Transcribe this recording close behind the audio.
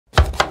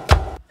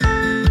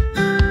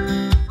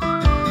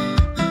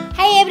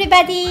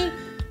everybody!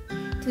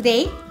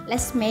 Today,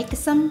 let's make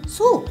some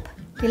soup.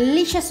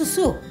 Delicious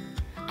soup.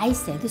 I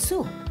said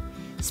soup.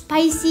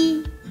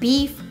 Spicy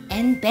beef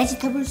and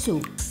vegetable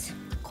soups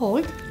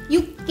called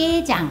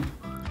Yukgaejang.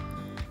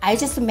 I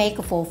just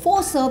make for 4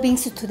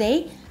 servings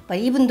today, but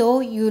even though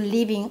you're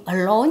living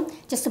alone,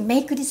 just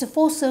make these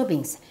 4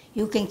 servings.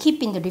 You can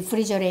keep in the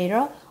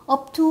refrigerator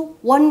up to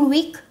 1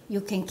 week.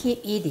 You can keep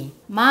eating.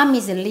 Mom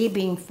is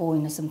leaving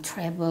for some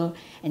travel,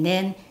 and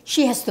then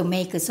she has to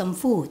make some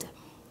food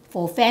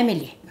for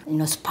family.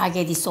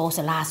 Spaghetti sauce,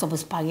 lots of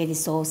spaghetti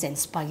sauce and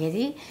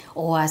spaghetti,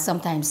 or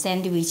sometimes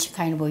sandwich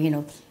kind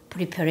of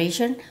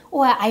preparation.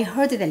 Or I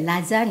heard that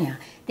lasagna,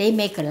 they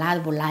make a lot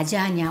of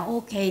lasagna.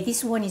 Okay,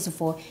 this one is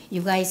for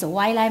you guys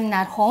while I'm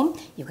not home.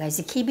 You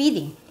guys keep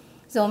eating.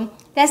 So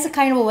that's the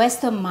kind of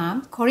Western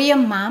mom.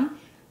 Korean mom,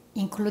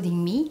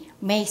 including me,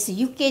 makes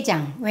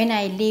Yukgaejang when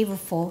I leave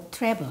for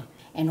travel.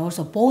 And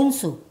also bone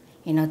soup,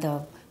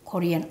 the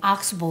Korean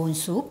ox bone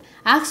soup.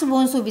 Ox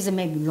bone soup is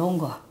maybe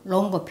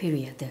longer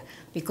period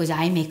because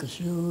I make a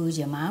huge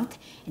amount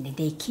and then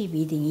they keep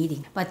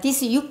eating. But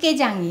this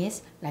Yukgaejang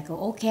is like,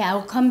 okay,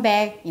 I'll come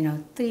back,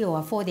 3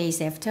 or 4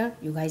 days after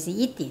you guys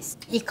eat this.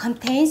 It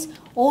contains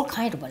all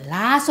kind of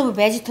lots of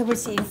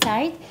vegetables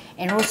inside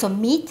and also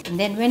meat. And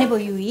then whenever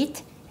you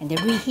eat, and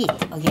then reheat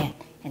again.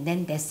 And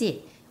then that's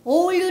it.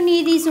 All you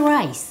need is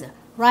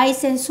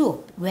rice and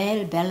soup.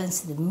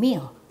 Well-balanced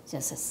meal,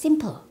 just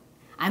simple.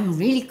 I'm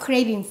really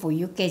craving for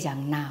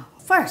Yukgaejang now.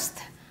 First,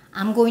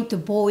 I'm going to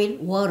boil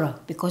water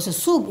because the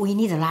soup we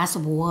need lots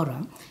of water.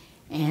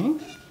 And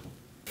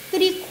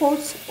 3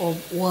 quarts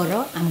of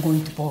water I'm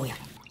going to boil.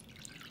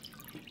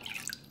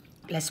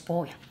 Let's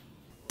boil.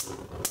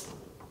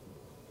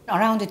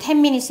 Around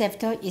 10 minutes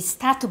after it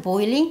starts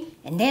boiling,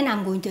 and then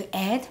I'm going to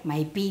add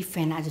my beef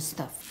and other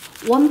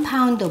stuff. 1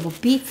 pound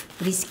of beef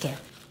brisket.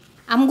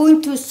 I'm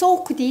going to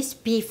soak this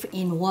beef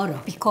in water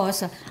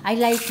because I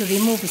like to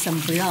remove some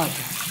blood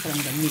from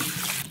the meat.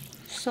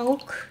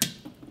 Soak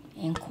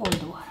in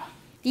cold water.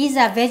 These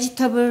are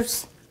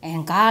vegetables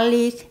and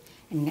garlic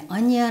and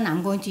onion.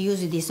 I'm going to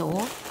use this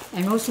all.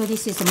 And also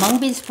this is mung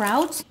bean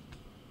sprouts.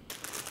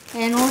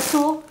 And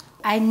also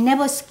I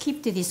never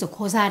skipped this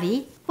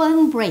gosari.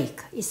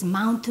 Fernbrake is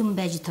mountain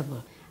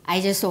vegetable. I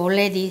just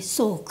already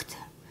soaked,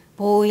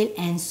 boiled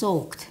and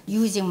soaked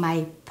using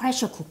my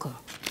pressure cooker.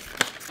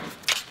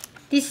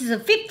 This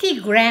is 50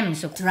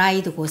 grams of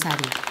dried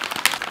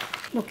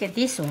gosari. Look at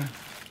this one.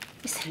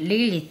 It's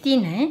really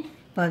thin, eh?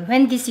 But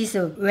when this is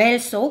well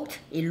soaked,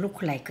 it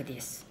looks like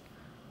this.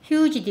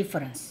 Huge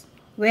difference.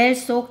 Well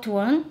soaked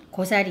one,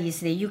 gosari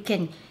is that you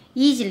can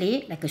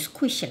easily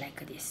squish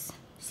like this.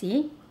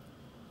 See?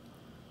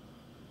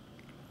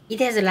 It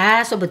has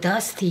lots of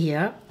dust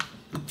here.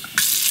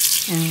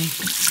 And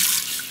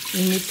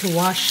we need to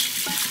wash.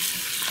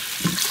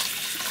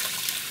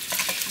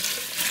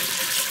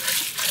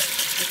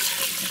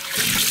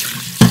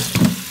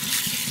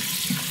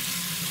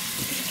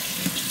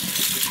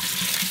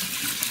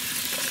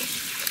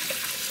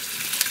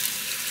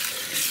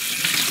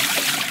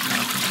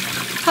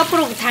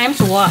 Couple of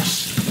times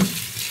wash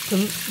to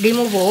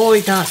remove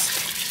all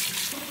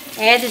dust.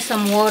 Add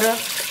some water.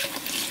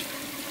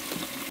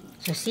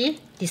 So see,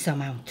 this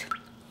amount.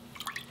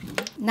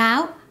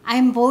 Now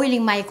I'm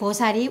boiling my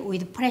gosari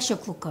with pressure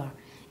cooker.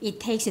 It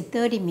takes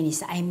 30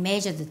 minutes. I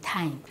measure the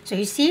time. So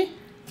you see,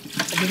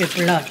 a little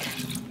blood.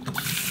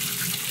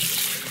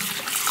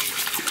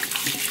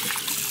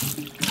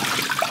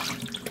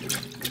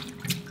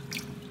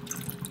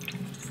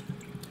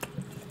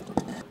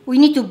 We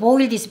need to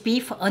boil this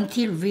beef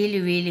until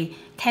really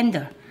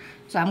tender.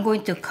 So I'm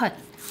going to cut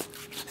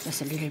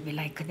just a little bit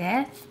like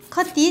that.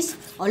 Cut this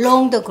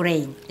along the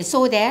grain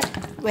so that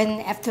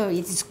after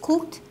it is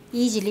cooked,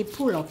 easily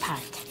pull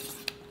apart.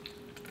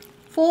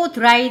 4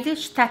 dried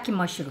shiitake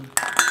mushroom.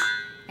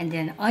 And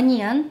then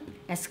onion,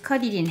 let's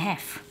cut it in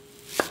half.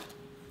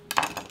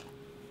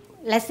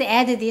 Let's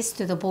add this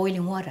to the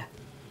boiling water.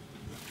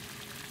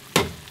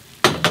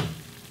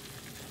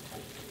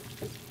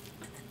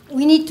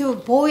 We need to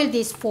boil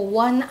this for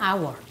 1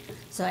 hour.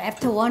 So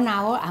after 1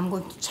 hour, I'm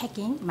going to check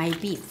in my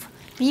beef.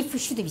 Beef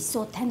should be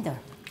so tender.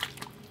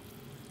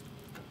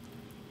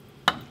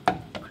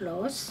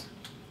 Close.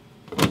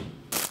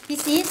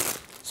 This is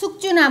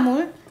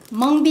sukjunamul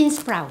mung bean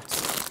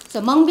sprouts. So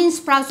mung bean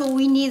sprouts,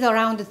 we need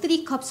around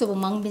 3 cups of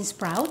mung bean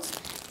sprouts.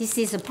 This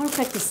is a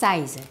perfect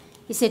size.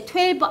 It's a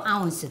 12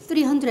 ounce,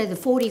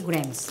 340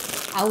 grams.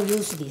 I will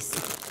use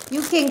this.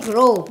 You can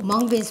grow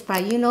mung bean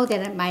sprouts. You know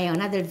that my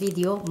another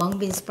video,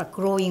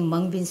 growing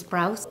mung bean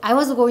sprouts. I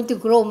was going to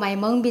grow my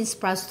mung bean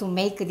sprouts to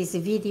make this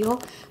video,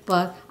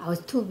 but I was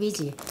too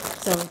busy.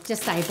 So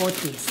just I bought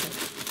this.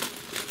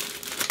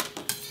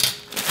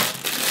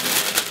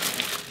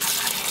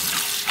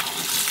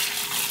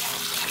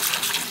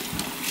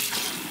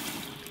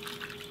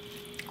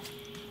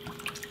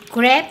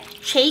 Grab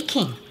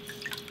shaking.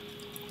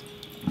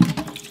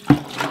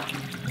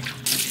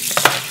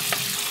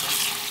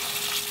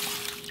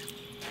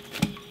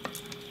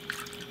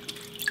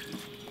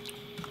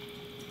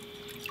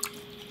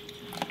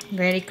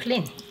 Very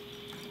clean.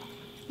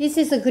 This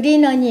is a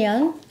green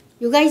onion.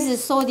 You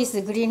guys saw this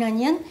green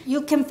onion?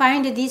 You can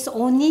find this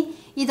only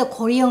either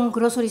Korean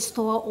grocery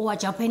store or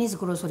Japanese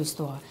grocery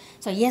store.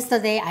 So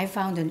yesterday I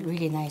found a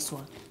really nice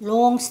one.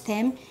 Long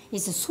stem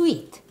is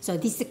sweet. So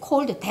this is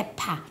called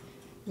대파,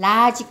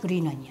 large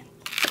green onion.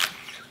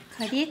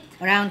 Cut it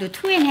around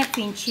 2.5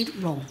 inches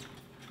long.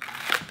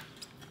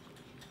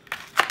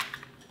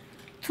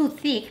 Too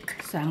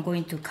thick, so I'm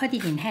going to cut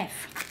it in half.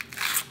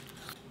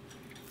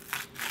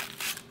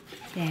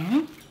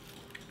 Then,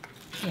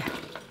 here.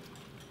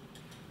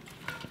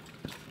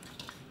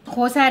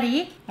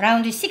 Gosari,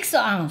 around 6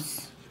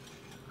 ounces,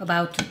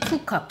 about 2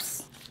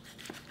 cups.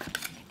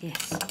 Like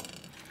this.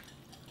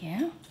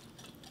 Yeah.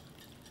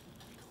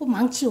 Oh,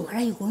 Maangchi, what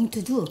are you going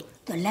to do?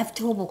 The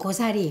leftover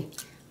gosari.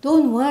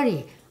 Don't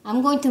worry,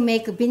 I'm going to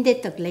make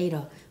bindae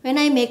later. When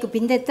I make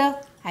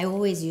bindae, I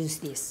always use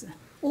this.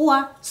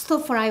 Or stir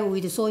fry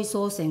with soy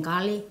sauce and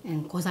garlic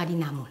and gosari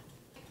namu.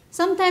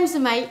 Sometimes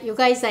you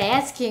guys are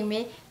asking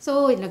me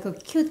so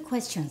cute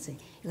questions.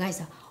 You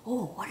guys are,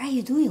 oh, what are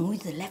you doing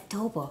with the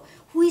leftover?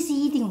 Who is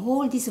eating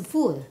all this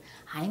food?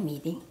 I'm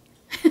eating.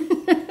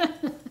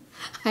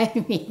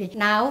 I'm eating.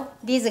 Now,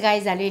 these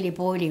guys are really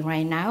boiling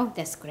right now.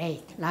 That's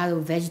great. A lot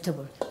of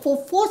vegetables.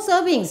 For 4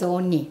 servings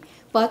only.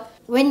 But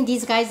when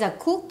these guys are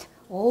cooked,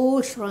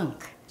 all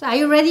shrunk. So are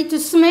you ready to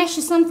smash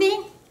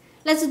something?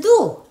 Let's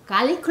do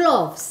garlic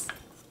cloves.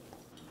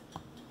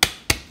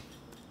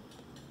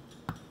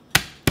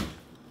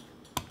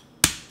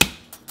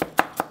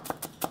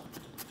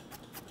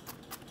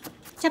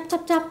 Chop,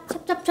 chop, chop,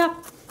 chop, chop,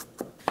 chop.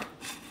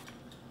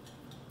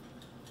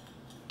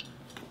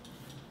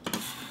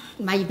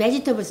 My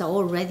vegetables are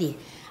all ready.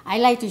 I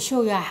like to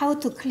show you how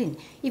to clean.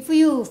 If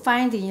you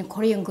find in a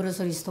Korean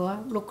grocery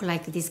store, look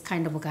like this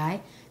kind of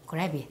guy,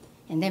 grab it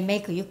and then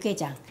make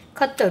Yukgaejang.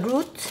 Cut the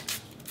root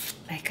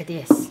like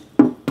this.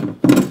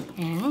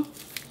 And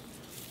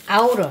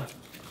outer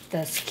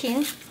the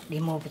skin,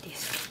 remove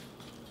this.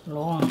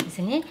 Long,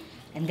 isn't it?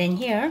 And then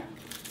here,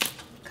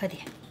 cut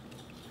it.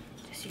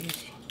 Just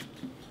use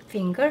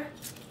finger.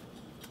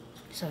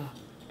 So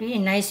really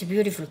nice,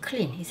 beautiful,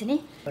 clean, isn't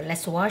it?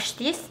 Let's wash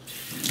this.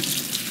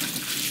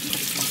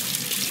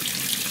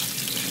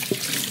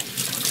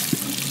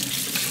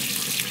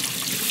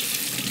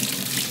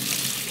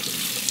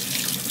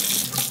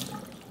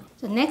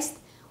 So next,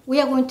 we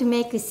are going to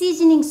make a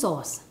seasoning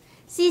sauce.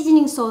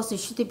 Seasoning sauce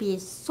should be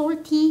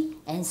salty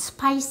and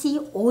spicy,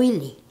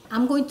 oily.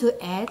 I'm going to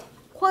add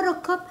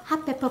 1/4 cup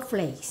hot pepper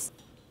flakes.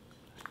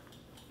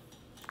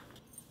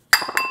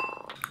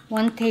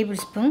 1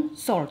 tablespoon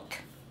salt.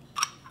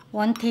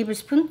 1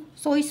 tablespoon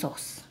soy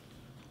sauce.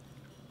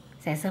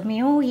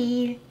 Sesame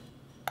oil.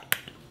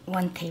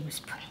 1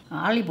 tablespoon.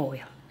 Olive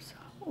oil. So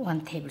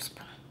 1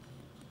 tablespoon.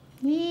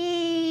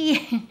 Yay!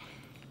 1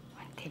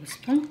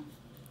 tablespoon.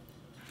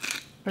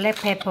 Black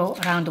pepper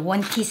around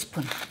 1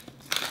 teaspoon.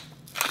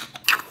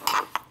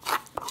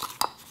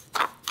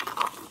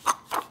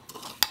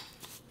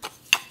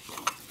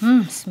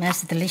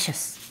 Smells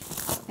delicious.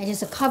 I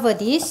just cover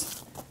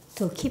this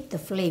to keep the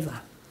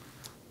flavor.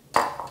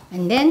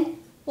 And then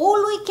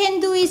all we can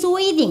do is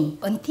waiting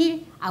until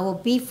our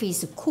beef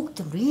is cooked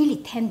really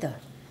tender.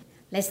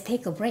 Let's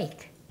take a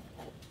break.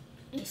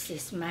 This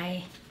is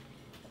my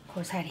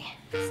gosari.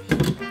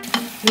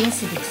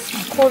 Rinse this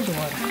in cold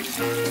water.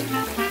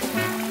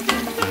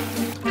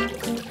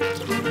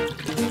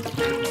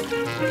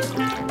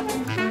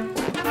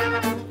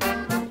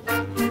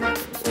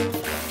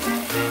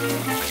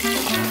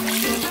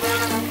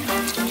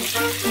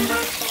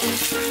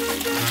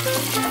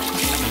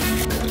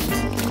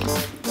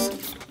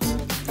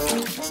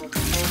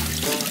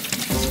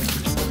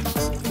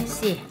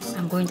 See,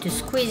 I'm going to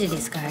squeeze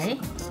this guy.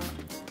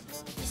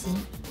 See?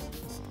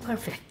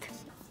 Perfect.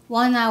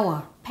 1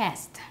 hour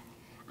passed.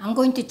 I'm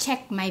going to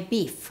check my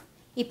beef.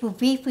 If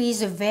beef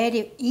is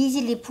very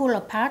easily pulled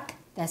apart,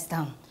 that's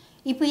done.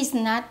 If it's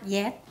not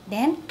yet,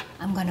 then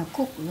I'm gonna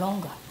cook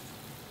longer.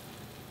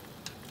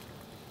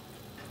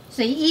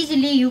 So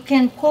easily you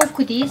can poke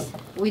this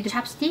with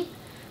chopstick,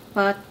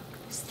 but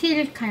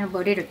still kind of a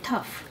little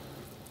tough.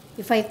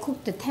 If I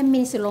cook the 10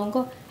 minutes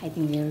longer, I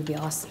think it will be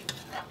awesome.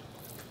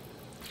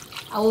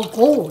 Our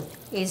goal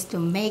is to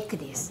make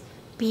this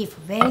beef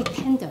very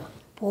tender,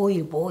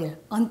 boil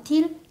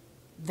until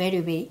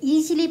very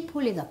easily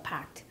pull it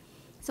apart.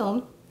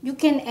 So you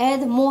can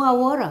add more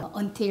water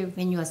until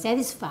when you are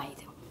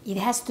satisfied. It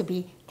has to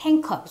be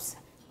 10 cups.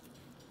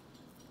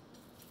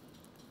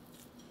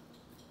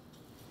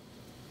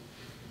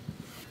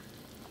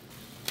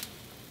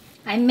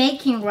 I'm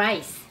making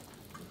rice.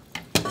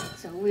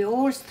 So we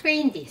all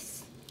strain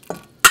this.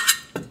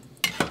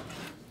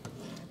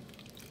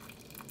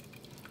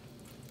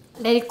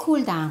 Let it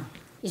cool down.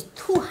 It's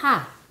too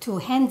hot to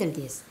handle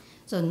this.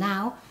 So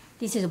now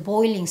this is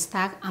boiling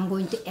stock. I'm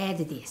going to add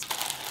this.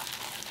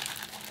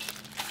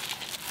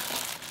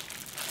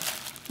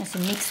 Let's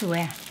mix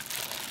well.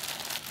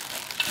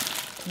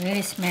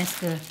 Really smells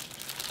good.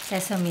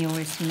 Sesame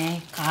oil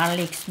smell,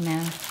 garlic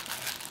smell.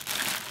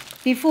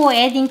 Before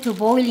adding to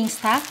boiling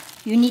stock,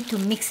 you need to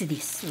mix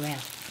this well.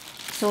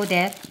 so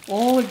that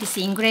all this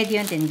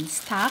ingredient and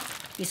stock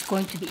is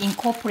going to be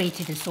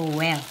incorporated so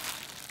well.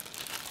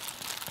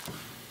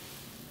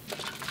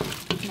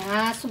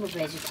 Lots of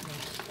vegetables.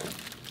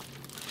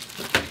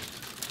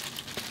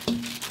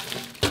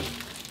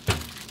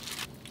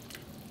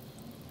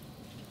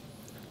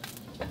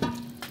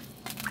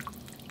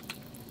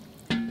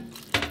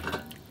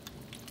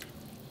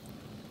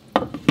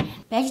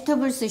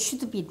 Vegetables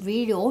should be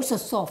really also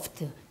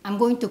soft. I'm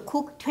going to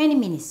cook 20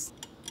 minutes.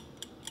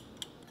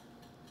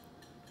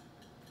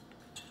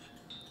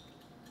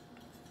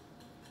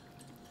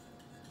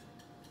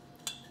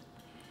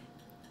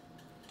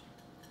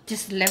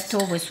 Just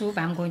leftover soup,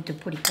 I'm going to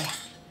put it back.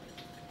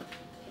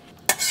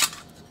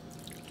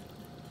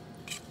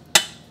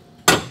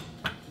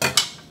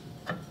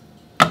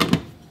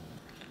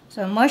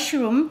 So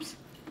mushrooms,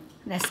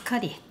 let's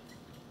cut it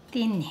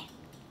thinly.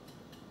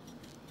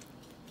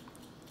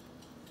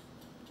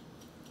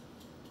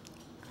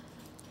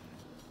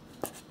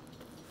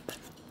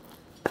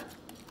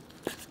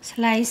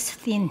 Slice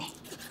thinly.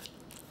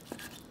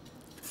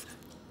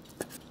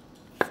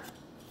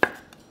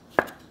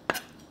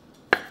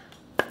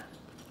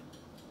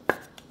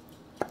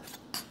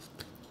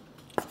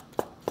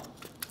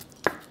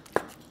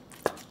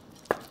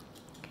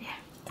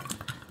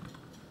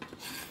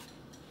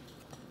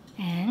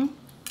 And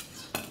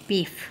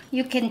beef.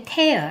 You can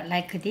tear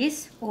like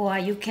this or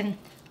you can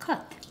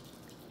cut.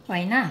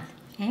 Why not?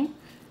 Eh?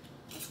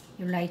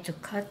 You like to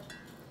cut,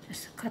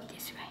 just cut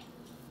this way.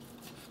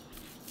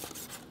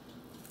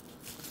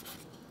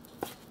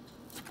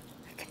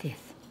 Like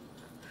this.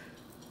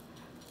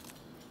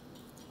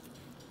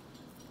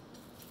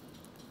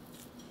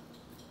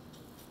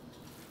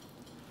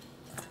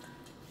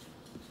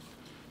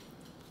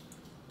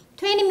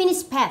 "20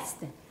 minutes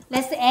passed.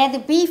 Let's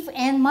add beef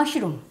and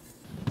mushroom.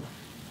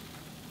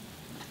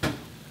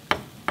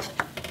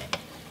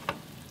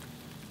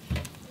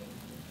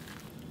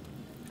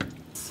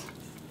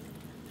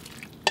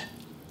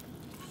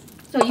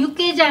 So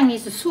Yukgaejang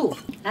is soup,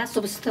 lots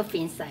of stuff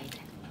inside.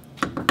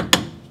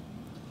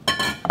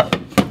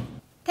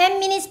 10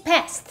 minutes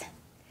passed.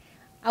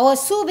 Our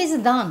soup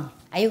is done.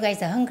 Are you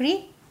guys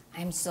hungry?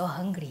 I'm so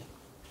hungry.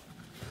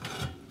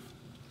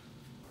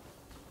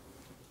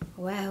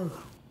 Wow.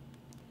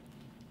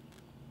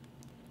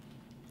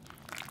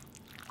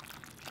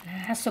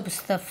 Lots of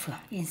stuff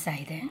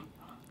inside. Eh?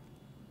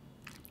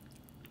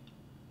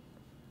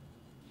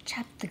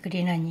 Chopped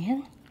green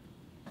onion.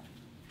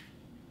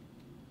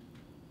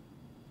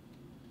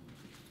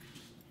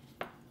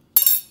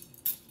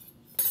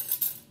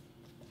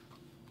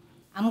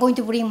 I'm going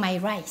to bring my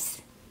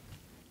rice.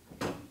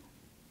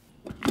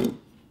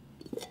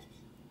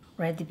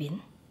 Red bean,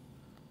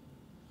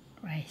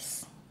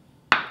 rice,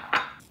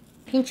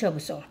 pinch of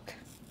salt,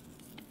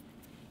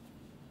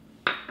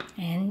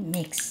 and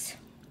mix.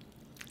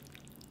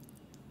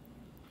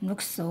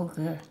 Looks so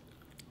good.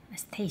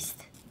 Let's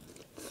taste.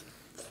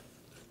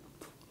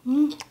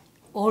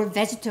 All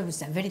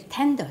vegetables are very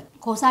tender.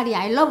 Gosari,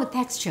 I love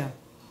texture.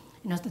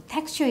 You know, the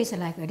texture is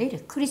like a little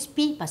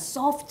crispy but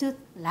soft, a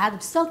lot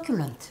of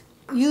succulent.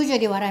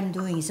 Usually what I'm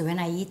doing is when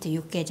I eat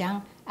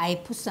Yukgaejang, I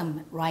put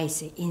some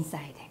rice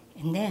inside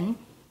and then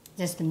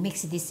just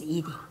mix this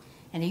eating.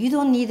 And you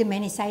don't need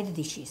many side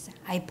dishes.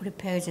 I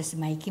prepare just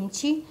my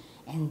kimchi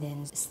and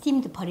then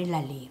steamed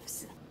perilla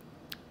leaves.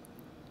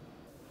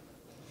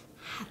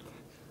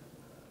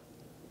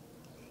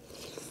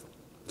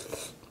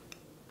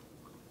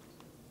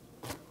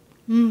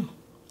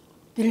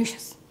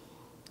 Delicious.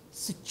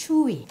 It's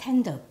chewy,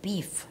 tender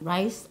beef,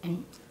 rice,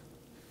 and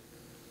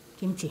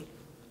kimchi.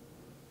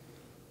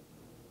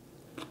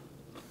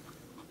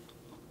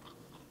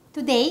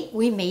 Today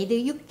we made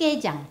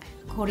Yukgaejang,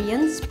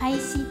 Korean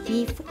spicy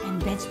beef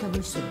and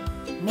vegetable soup.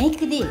 Make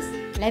this.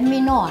 Let me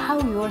know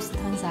how yours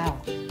turns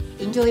out.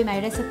 Enjoy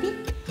my recipe.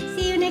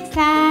 See you next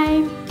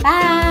time.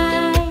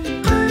 Bye.